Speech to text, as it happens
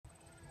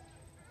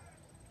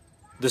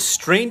The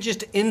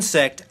strangest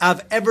insect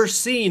I've ever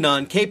seen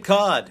on Cape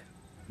Cod.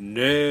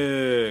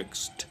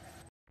 Next.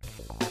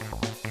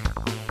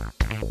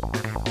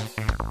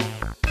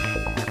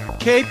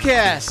 Cape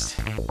Cast.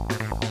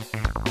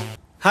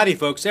 Howdy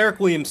folks, Eric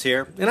Williams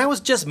here, and I was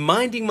just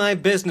minding my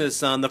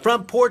business on the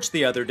front porch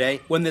the other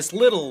day when this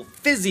little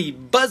fizzy,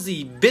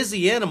 buzzy,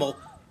 busy animal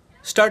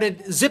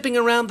started zipping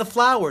around the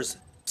flowers,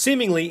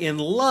 seemingly in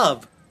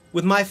love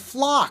with my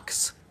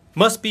phlox.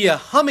 Must be a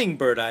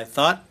hummingbird, I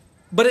thought,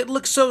 but it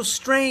looked so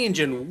strange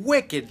and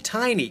wicked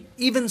tiny,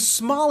 even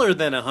smaller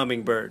than a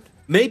hummingbird,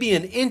 maybe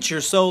an inch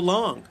or so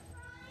long.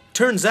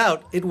 Turns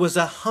out it was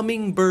a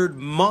hummingbird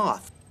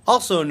moth,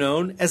 also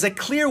known as a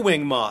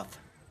clearwing moth.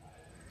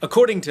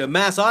 According to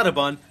Mass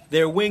Audubon,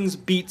 their wings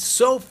beat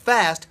so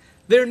fast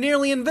they're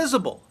nearly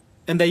invisible,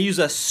 and they use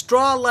a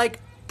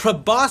straw-like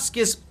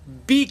proboscis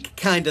beak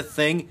kind of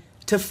thing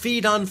to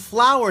feed on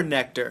flower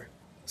nectar.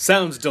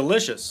 Sounds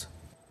delicious.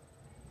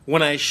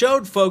 When I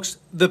showed folks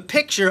the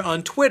picture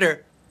on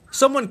Twitter,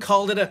 someone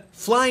called it a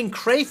flying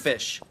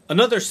crayfish.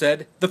 Another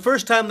said the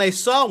first time they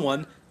saw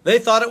one, they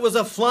thought it was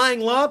a flying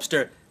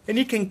lobster, and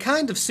you can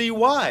kind of see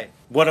why.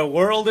 What a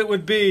world it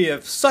would be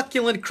if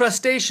succulent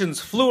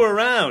crustaceans flew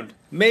around,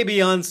 maybe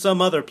on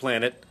some other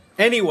planet.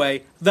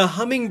 Anyway, the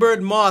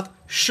hummingbird moth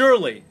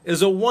surely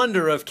is a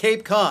wonder of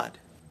Cape Cod.